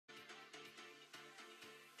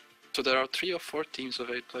So there are 3 or 4 teams of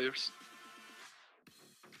 8 players.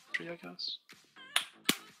 3, I guess.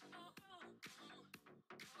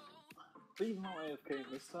 Please no AFK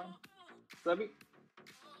this time. Zabby?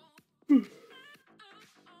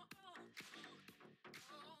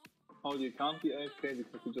 Oh, you can't be AFK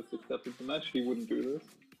because you just accepted the match. He wouldn't do this.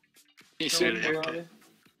 He's No, really AFK.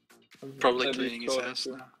 Probably Maybe cleaning his ass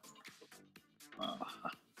too. now.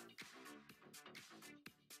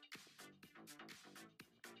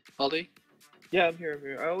 Aldi? Yeah, I'm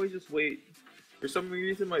here. I always just wait. For some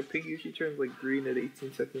reason, my ping usually turns like green at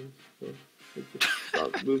 18 seconds. So it just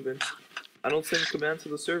stops moving. I don't send commands to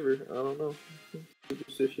the server. I don't know.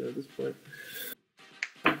 Superstition at this point.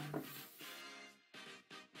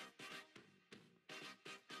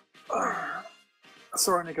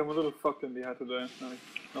 Sorry, Nick, I'm a little fucked in the head today. No,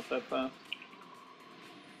 not that fast.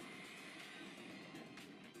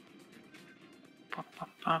 Pop, pop,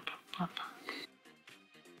 pop, pop.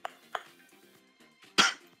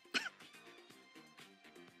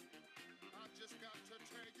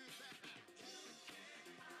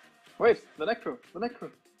 Wait, the necro, the necro.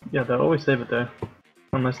 Yeah, they'll always save it there.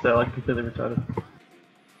 Unless they're like completely retarded.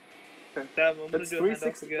 Okay. Damn, I'm gonna That's do a handoff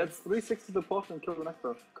 360. again. That's 360 the pot and kill the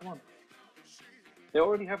necro. Come on. They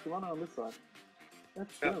already have the runner on this side.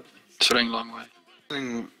 That's good. It's running a long way.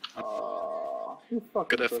 You fucking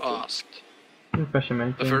Could have pussy. asked. Pressure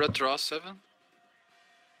main. The Verda draw 7.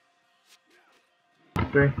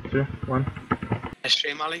 3, 2, 1.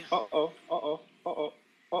 Shame, Ali.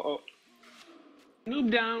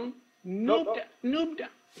 Noob down. Noob down. Noob down.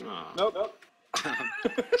 Nope.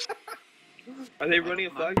 Are they running a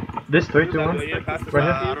flag? This 3, 2, 1. Do I need to pass this Right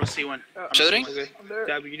out? here. I don't see one. Shadowing? Okay. I'm there.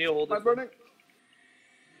 Dabby, you need to hold I'm it. burning.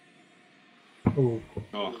 Ooh.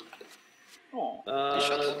 Oh.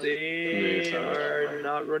 They are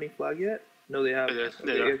not running flag yet? No, they have. They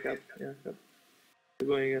Okay, are. yeah, cap. They're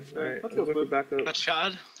going again. Alright, That I'm feels going good. back up. That's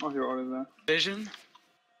Shad. Oh, you're already there. Vision.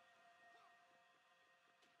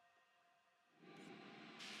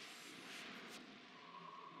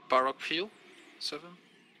 Baroque heal 7.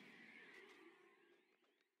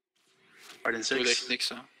 Pardon Doe 6. echt niks,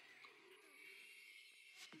 hè.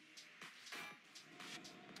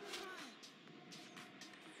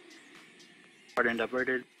 Pardon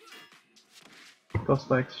diverted. Go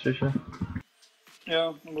spikes, Shisha.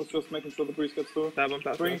 Yeah, I was just making sure the breeze gets through. Tab, I'm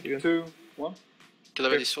passing 3, off again. 2, 1.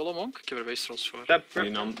 Killen we die solo monk? Ik heb er wastrolls voor. Tab,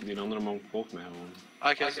 Die andere monk volgt mij gewoon.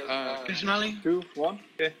 Ah, kijk, Vision, Ali. 2, 1.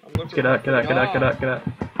 Okay, I'm going for Get out, get out, get out, get out, get out.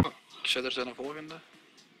 Shader zijn een volgende.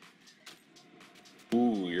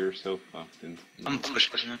 Ooh, you're so fucked. I'm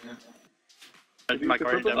pushing. the My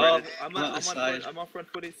card purple? diverted. I'm on front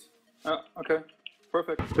footies. Okay.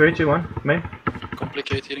 Perfect. 3, 2, 1. Main.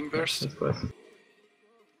 Complicate healing burst. That's close.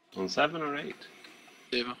 On 7 or 8?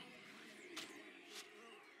 7.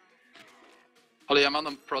 Allee, I'm on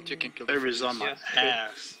a prot, you can kill the Everybody's on my Yeah, okay.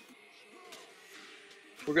 ass.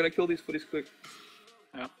 We're gonna kill these footies quick.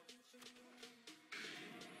 Yeah.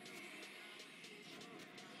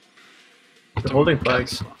 They're holding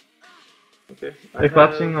flags. Cancel. Okay. They're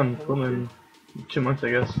collapsing on full in 2 months,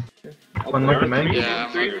 I guess. One monk in main.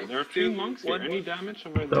 Yeah, There are 3 monks here. Any damage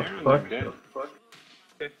over The there and fuck? they're dead.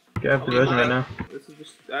 Okay, I have diversion right now. This is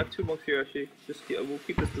just. I have 2 monks here actually. Just we'll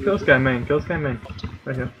keep this. Kill this guy main, kill this guy main.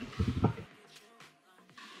 Right here.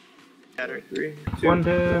 Scatter. 3, 2, One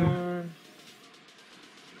down.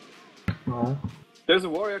 1. Oh. There's a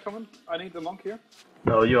warrior coming. I need the monk here.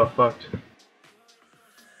 No, you are fucked.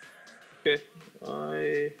 Okay.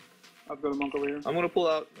 I've got a monk over here. I'm gonna pull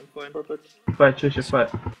out. I'm fine. Perfect. Fight, Shisha,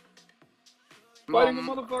 fight. Fighting the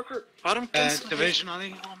motherfucker! Waarom cancel Division,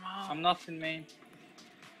 Ali. I'm not in main.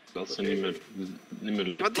 Dat is niet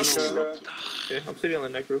meer. Wat is dat? Okay, I'm sitting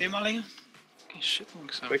on the necro. Hey, Ali. Fucking shit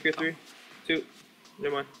monks zijn. Back here, 3, 2.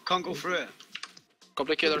 Never mind. Can't go through it.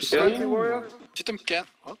 Complicators. Fighting warrior? Zit hem can.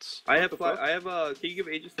 What? I have can you give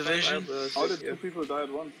Aegis time? Division? How did 2 people die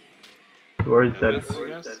at once? Warrior's dead. I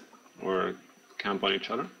guess. Or camp on each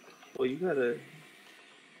other. Well, you gotta.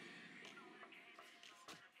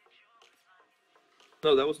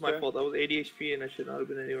 No, that was my fault. That was 80 HP and I should not have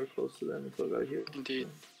been anywhere close to them until I got here. Indeed.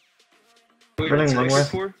 Running long way.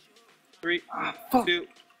 4, 3, 2,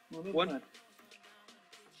 1.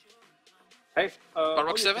 Hey, Baroque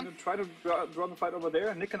Oli, 7? can you try to draw the fight over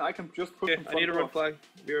there? Nick and I can just push Okay, from I need to run front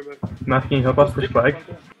flag. Be right back. Matt, can you help us push flag?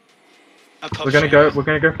 We're gonna go for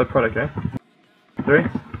the product, okay? 3,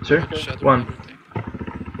 2, Shadow 1. everything.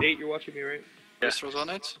 8, you're watching me, right? Wastrolls on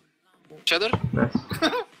it. Shader? Nice.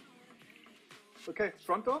 Okay,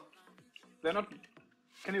 front door. They're not.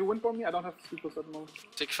 Can you windbomb me? I don't have supers at the moment.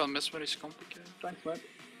 Tik van Mesmer is complicated. Thanks, man.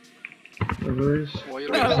 No worries. Warrior.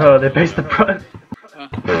 Oh, they based the product.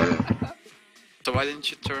 So why didn't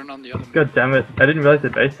you turn on the other? God damn it! I didn't realize they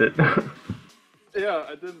based it. Yeah,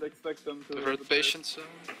 I didn't expect them to. Avert patience.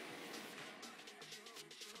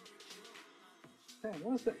 Damn,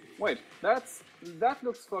 what is that? Wait, that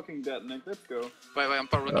looks fucking dead, Nick. Let's go. Wait, I'm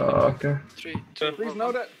power rocking. Okay. 3, 2, Please 1.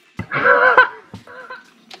 know that.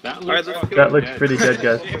 That looks, That looks pretty good,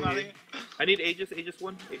 guys. I need Aegis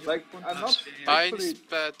 1. Aegis Like, 1. I'm not Mine's actually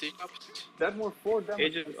decapped. that more 4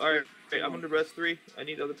 damage. Aegis, alright, I'm on the res 3. I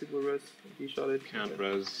need other people to res. He shot it. can't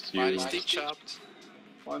res you. Mine is decapped.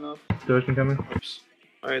 Why not? Doge coming. Oops.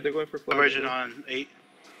 Alright, they're going for Flux. Origin on 8.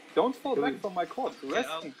 Don't fall back from my corpse. Rest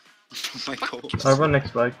me. My god. I'll run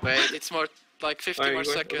next flag. Wait, it's more like 50 Alright, more you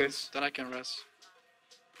going? seconds, then I can rest.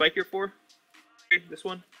 Spike here 4. Okay, this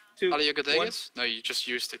one. 2. Ali, you got 1. Aegis? No, you just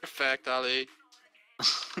used it. Perfect, Ali.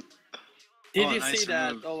 Did Oh, you nice see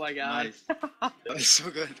that? move. Oh my god. Nice. That was so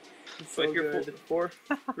good. Spike here 4.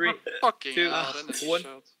 3. Fucking 2, hell, then it's 1.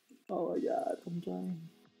 shot. Oh my god, I'm dying.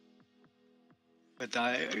 But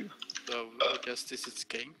I... So, I guess this is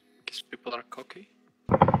game. Because people are cocky.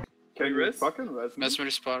 Can you rest? fucking rest me? Mesmer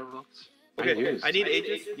is power blocked. Okay, I need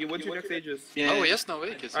Aegis. You win your next Aegis. Yeah. Oh, yes, no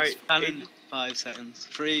Aegis. Alright, I'm in 5 seconds.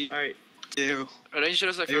 3, alright. 2. Ranger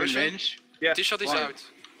is Are you in diversion. range? Yeah. T-shot is Why? out.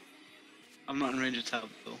 I'm not in range of tab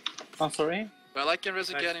though. Oh, sorry? Well, I can res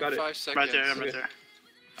Nice, again got in it. 5 seconds. Right there, I'm right there.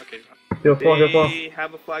 Okay. Heal 4, heal 4. They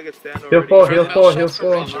have a flag at stand Heal already. 4, heal First 4, shot heal for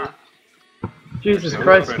 4. Ranger. Jesus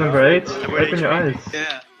Christ, number 8. Open your eyes.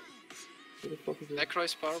 Yeah. Where the fuck is it? Necro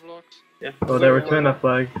is power blocked. Yeah. Oh, they returned that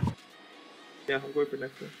flag. Yeah, I'm going for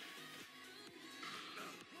next one.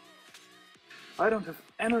 I don't have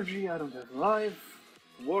energy, I don't have life.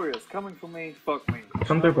 Warriors coming for me, fuck me.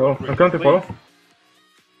 Come through portal. I'm coming through portal.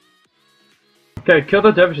 Okay, kill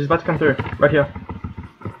the dervish, he's about to come through. Right here.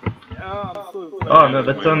 Yeah, I'm still... Oh no,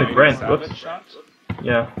 that's only Brent. Whoops.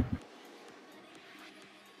 Yeah.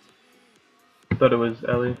 Thought it was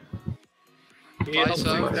Ellie. You need help Nice, with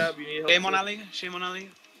out. tab, you need help. Shame on with- Ali. Shame on Ali.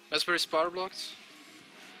 Mesmer is power blocked.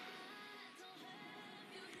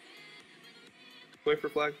 Going for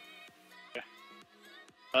flag.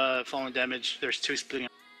 Falling damage. There's 2 splitting.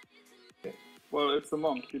 Well, it's a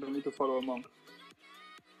monk, you don't need to follow a monk.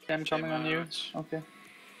 I'm coming on you. Okay.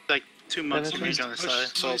 Like 2 months Damage. in range on the side.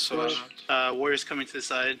 It's also out. Warriors coming to the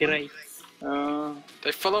side. Great.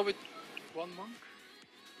 They follow with 1 monk.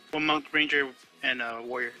 1 monk, ranger, and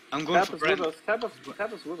warrior. I'm going Tap for is with Brent. us,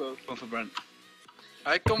 tap is with us. Going for Brent.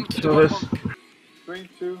 I come to the Kill 1 this. monk. 3,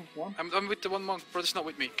 2, 1. I'm with the 1 monk. Brother's not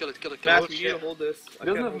with me. Kill it, kill it, kill Matt, it. you need to hold this. I Doesn't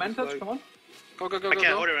can't have hold man this touch, flag. come on. Go, go, go, I go,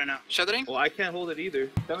 can't go. hold it right now. Shattering. Well, I can't hold it either.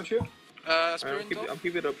 Damage here. Alright, Spirit top. I'm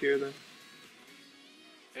keeping it up here then.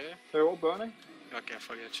 Yeah. They're all burning. Okay,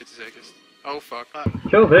 forget shit is Aegis. Oh fuck.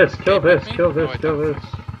 Kill this, kill this, me? kill this, Oh, I kill don't. this.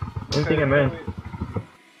 Anything I mean. wait.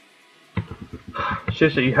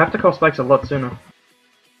 Seriously, you have to call spikes a lot sooner.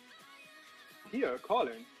 Here,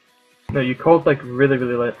 calling. No, you called like really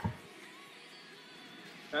late.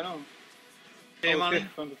 I know. Hey, I was Molly.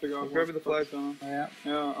 just trying to figure out I'm grabbing what the flag. fuck's going on. Yeah.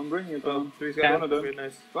 Yeah, I'm bringing it Oh, down. 3's Yeah, got one of it. them. Very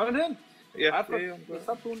nice. Run it in! Yeah, I've got yeah, I'm the glad.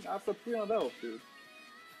 Saturn after 300 health, dude.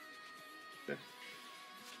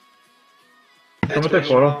 Come with the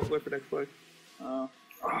portal. I'm going for next flag.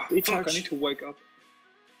 Fuck, I need to wake up.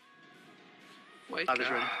 Wake I was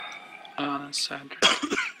up. ready. Sandra.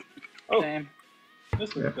 Oh, Same. this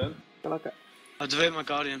is Yeah. dead. I'll devade my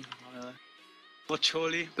guardian. Watch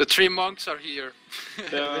Holy. The 3 monks are here.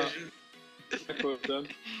 Yeah, Echo is dead.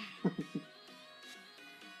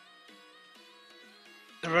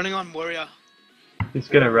 They're running on warrior. He's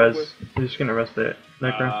gonna res. He's gonna res the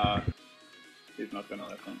necro. He's not gonna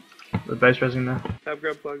let him. The base resing now. Tab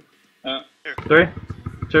grab flag. 3,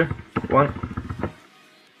 2, 1.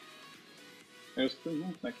 There's 2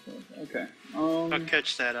 monks next to it. Okay. I'll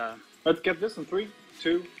catch that. Let's get this in 3,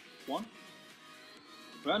 2, 1.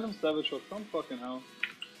 Random savage shot from fucking hell.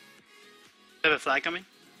 They have a flag coming.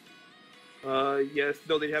 Yes.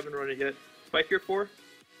 No, they haven't run it yet. Spike here 4,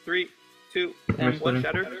 3, 2, And 1.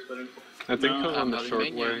 Shatter. I think he'll run the I'm short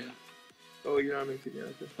not way. minion. Oh, you're not making it.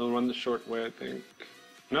 Okay. He'll run the short way, I think.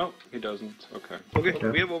 No, he doesn't. Okay. Okay, Okay.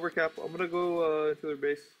 we have overcap. I'm gonna go into their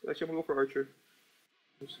base. Actually, I'm gonna go for Archer.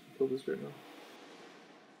 Just kill this right now.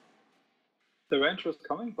 The ranger is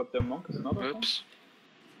coming, but the monk is not. Oops.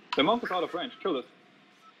 The monk is out of range. Kill it.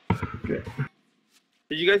 Okay.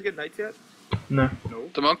 Did you guys get knights yet? No. No.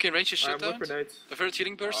 The monkey in range is I'm shut going down. for knights. The first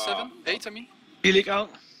healing burst 7, 8 I mean. Healing out.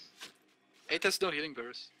 8 has no healing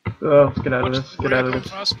burst. Oh, let's get out of this. Get out of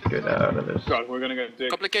this. Get out of this. God, we're gonna get dick.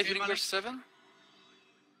 Complicate healing burst 7.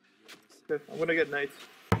 Okay, I'm gonna get knights.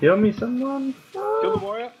 Heal me, someone. Kill the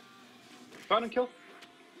warrior. Find and kill.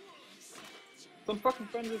 Some fucking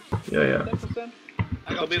friendly. Yeah, yeah. 10%.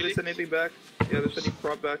 I Tell got me if they Philly. send anything back. Yeah, they're sending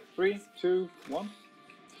prot back. 3, 2, 1.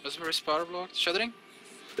 Raspberry Spire blocked. Shuddering.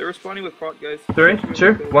 They're responding with prot, guys. 3,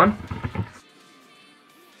 2, 1.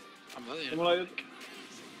 I'm ready. Simulated.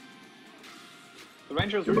 The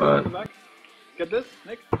Rangers are Goodbye. in the back. Get this,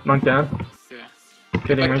 Nick. Monk down. Yeah.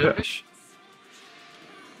 Kidding, Back Ranger. dervish.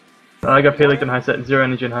 I got Pelic in high set. 0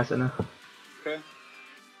 energy in high set now. Okay.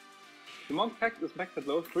 The monk pack is back at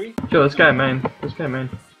low 3. Kill this guy main. This guy main.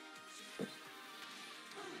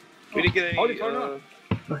 We didn't get any. Oh, they turned on.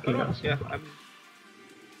 Fucking nuts. Yeah, I'm.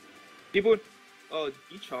 People. Oh,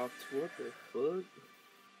 he chopped. What the fuck?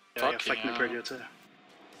 Yeah, I got Fucking Fleck hell. radio too.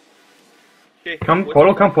 Okay. Come what's-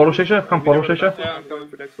 portal, Shisha. Come portal, Shisha. Yeah, I'm going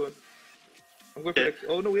for next one. I'm going for Yeah. next.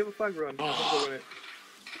 Oh no, we have a flag run. I'm gonna go win it.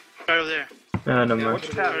 Right over there. Never Yeah, mind.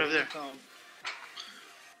 what's Right over there.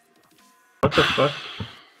 What the fuck?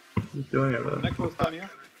 He's doing over there. Next one's down here.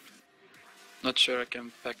 Not sure I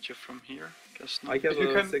can back you from here. Guess not. I have You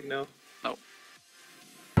a can- signal.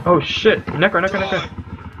 Oh shit! Necro.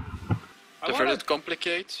 The further it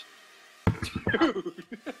complicates.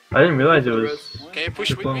 I didn't realize it was. Can you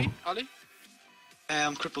push with me, Ali?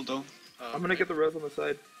 I'm crippled though. Oh, I'm gonna get the res on the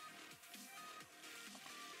side.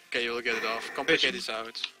 Okay, you'll get it off. Complicate is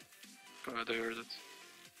out. Go ahead, I heard it.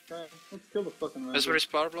 Okay, let's kill the fucking Ranger. Raspberry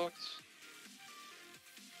Spire blocked.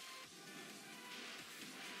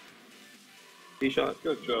 D shot.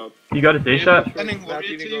 Good job. You got a D shot? Sending Matt, warrior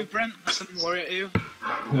you to need you, to go. Brent. I'm sending warrior to you.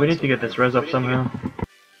 We need to get this res up somehow.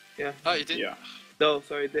 Yeah. Oh, you did? Yeah. No,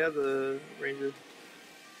 sorry, they have the Rangers.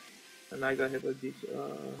 And I got hit by D.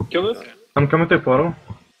 Kill this? Okay. I'm coming through portal.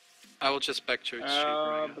 I will just back to it.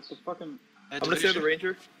 But the fucking... I'm gonna save the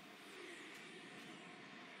Ranger.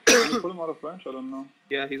 Can you pull him out of range? I don't know.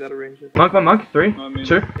 Yeah, he's out of Ranger. Monk. 3, No, I mean-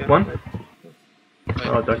 2, Yeah, 1. nice.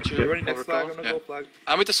 Oh, duck We're skip. running next flag. I'm Overcall, gonna yeah. go flag.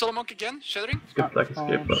 I'm with the solo monk again, Shuddering. It's good flag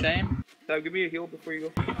skip. But... Shame. Tab, give me a heal before you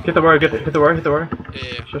go. Hit the warrior, hit the warrior.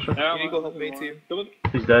 Yeah. Sure. Yeah, You need to go man, help main team. Kill it?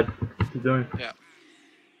 He's dead. What's he doing?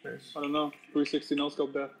 Nice. I don't know. 360 no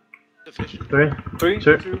scope there. The fish. 3, 3,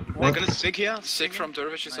 2, 2, They're 1. gonna sig here. Sick from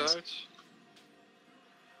dervish is Nice. out.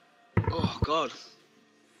 Oh god.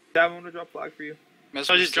 Tab, I'm gonna drop flag for you.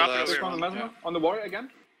 Mesmer just still drop it out. over Click on the Mesmer. On the warrior again.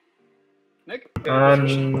 Nick?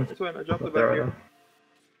 It's fine, I dropped it back there we here. go.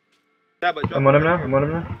 Tab, I dropped I'm on him it back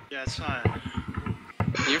now. Yeah, it's fine.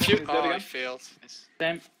 You He's dead oh, I again. failed. Nice.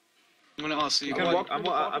 Same. I'm gonna RC. You here. can walk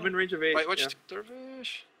I'm in range of 8. Wait, watch yeah. the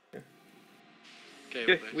dervish. Yeah. Okay,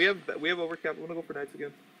 Okay, well, we have overcap. I'm gonna go for knights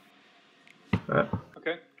again. Alright.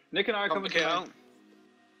 Okay. Nick and I are coming Okay, to out.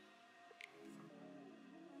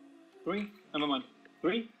 3. Never mind.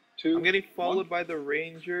 3, 2. I'm getting followed by the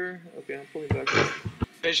ranger. Okay, I'm pulling back.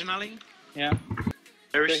 Vision alley. Yeah.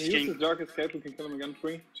 There Okay, is he used his king. dark escape. We can kill him again.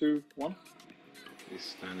 3, 2, 1. He's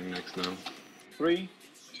standing next now. 3,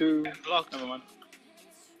 2. Blocked. Never mind.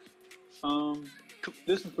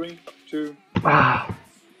 This in 3, 2, Ah!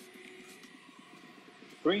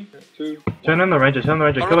 3, 2. Turn on the ranger. Kill the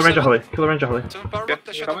ranger Holly. Seven power Okay. rock,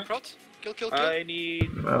 the shot Coming. on prot. Kill. I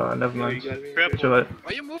need. Never Oh, you mind. got me. Grab. Too late.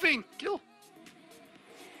 Why are you moving? Kill.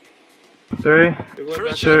 3, We're going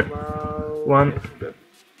back Sure. to now. 1. Okay,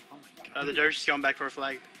 The Dirge is going back for a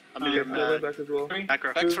flag. I'm okay, in I'm going back as well. 3, back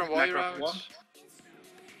row. Back Two, from warrior back out. one.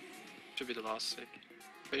 Should be the last sick.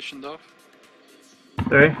 Patient off.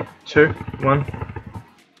 3, 2, 1.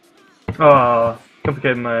 Oh,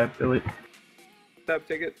 complicated my elite. Tab,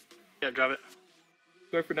 take it. Yeah, drop it.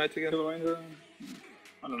 Going for knights again. Kill the ranger.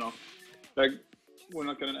 I don't know. Like, we're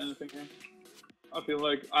not getting anything here. I feel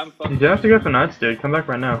like I'm fucked. You don't have to go for knights, dude. Come back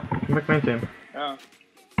right now. Come back main team. Yeah.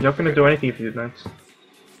 You're not gonna do anything if you do knights.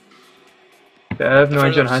 Okay, I have no If I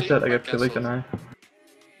engine don't high see, set. I I got Philic cancel. and I.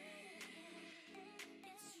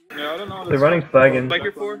 Yeah, I don't know. They're running flag in. Flag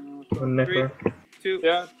your 4, On 3, Necro. 2.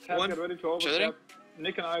 Yeah, Tab, One. get ready to overcap. Shuddering.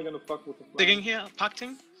 Nick and I are gonna fuck with the flag. Digging here,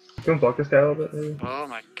 pacting. Can we block this guy a little bit, maybe? Oh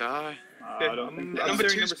my god. Okay, I don't think. I'm Number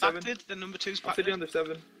staring 2's number 7. pacted. The number 2's I'm sitting pacted. under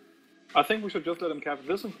 7. I think we should just let him cap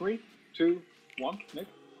this in 3, 2, 1. Nick.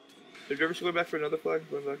 The driver should go back for another flag.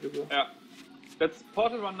 Going back as well. Yeah. Let's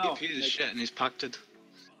pause it run now. He's Nick. shit and he's pacted.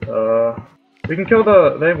 We can kill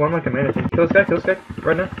the. They have one like a main, I think. Kill this guy,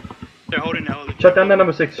 right now. They're holding now. Shut down that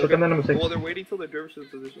number 6, shut down that number 6. Well, they're waiting till the dervish is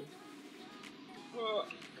in position.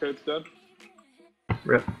 Okay, it's dead.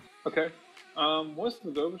 Rip. Okay. Where's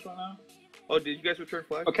the dervish right now? Oh, did you guys return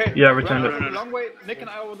flag? Okay. Yeah, returned run it. the long way. Nick and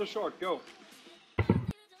I over the short. Go.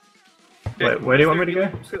 Okay, Wait, where do you want me to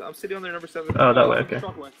go? I'm sitting on their number 7. Oh, that way, The okay.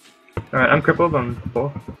 short way. Alright, I'm crippled on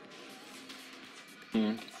 4.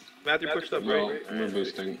 Matthew pushed up No, right. we're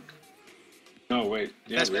boosting. No, wait.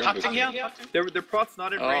 Yeah, There's we are pacting boosting. here. Their prot's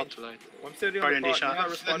not in Oh, range. too late. I'm sitting on Guardian the D prot. He's not shot.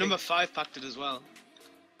 responding. Number 5 pacted as well.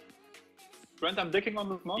 Brent, I'm dicking on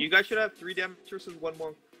this monk. You guys should have 3 damage versus 1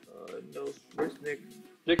 monk. No. Where's Nick?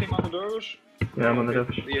 Dicking on the dervish. Yeah, I'm on the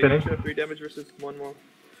Dutch. Yeah, you Fitting. should have 3 damage versus 1 monk.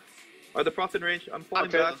 Are the prophet in range? I'm falling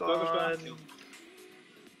Okay, back dervish on. down.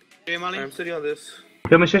 Hey, Molly. I'm sitting on this.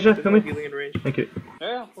 Kill me, Shisha, There's kill no me. healing in range. Thank you.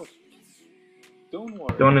 Yeah, of course. Don't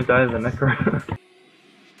worry. Don't want to die of the necro.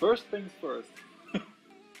 First things first.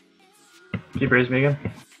 Keep raising me again.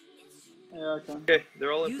 Yeah, okay. Okay,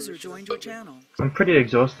 they're all in User position. joined your channel. I'm pretty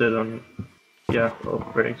exhausted on... Yeah, well,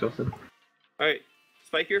 very exhausted. Alright,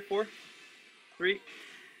 spike here, 4, 3,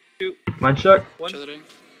 2, Mind shock. 1. Shadowing.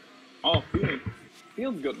 Oh,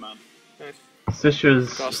 feels good, man. Nice. Sisha's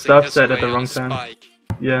Casting staff this set at way the on wrong time. Spike.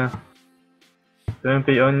 Yeah. Don't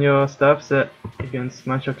be on your staff set against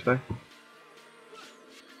Mind shock spike.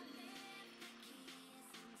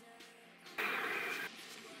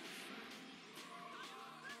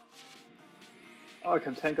 Oh, I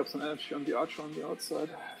can tank up some energy on the archer on the outside.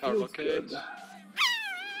 Our Feels blockade. good.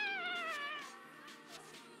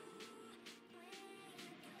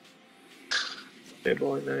 Okay,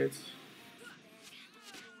 bowling nice.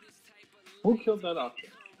 Who killed that archer?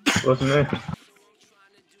 Wasn't me.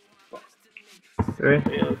 3,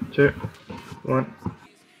 Yeah. 2, 1.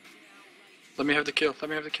 Let me have the kill. Let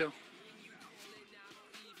me have the kill.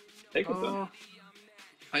 Take it then. Oh.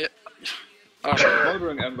 Oh,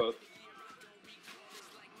 Murdering embers.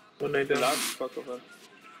 1 9 The down. last fuck of it.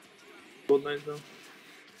 Gold 9 down.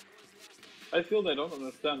 I feel they don't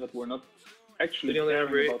understand that we're not actually They only have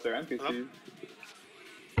caring rate. about their NPCs.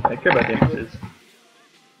 I care about the images.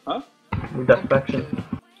 Huh? Need that faction.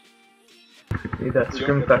 Need that You don't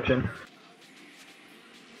scrim get faction.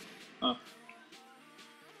 Oh.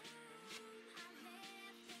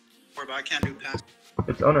 But I can't do pass.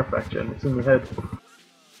 It's honor faction, it's in your head.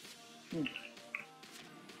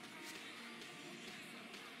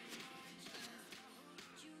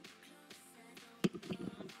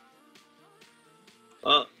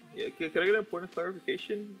 Yeah, can I get a point of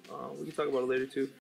clarification? We can talk about it later too.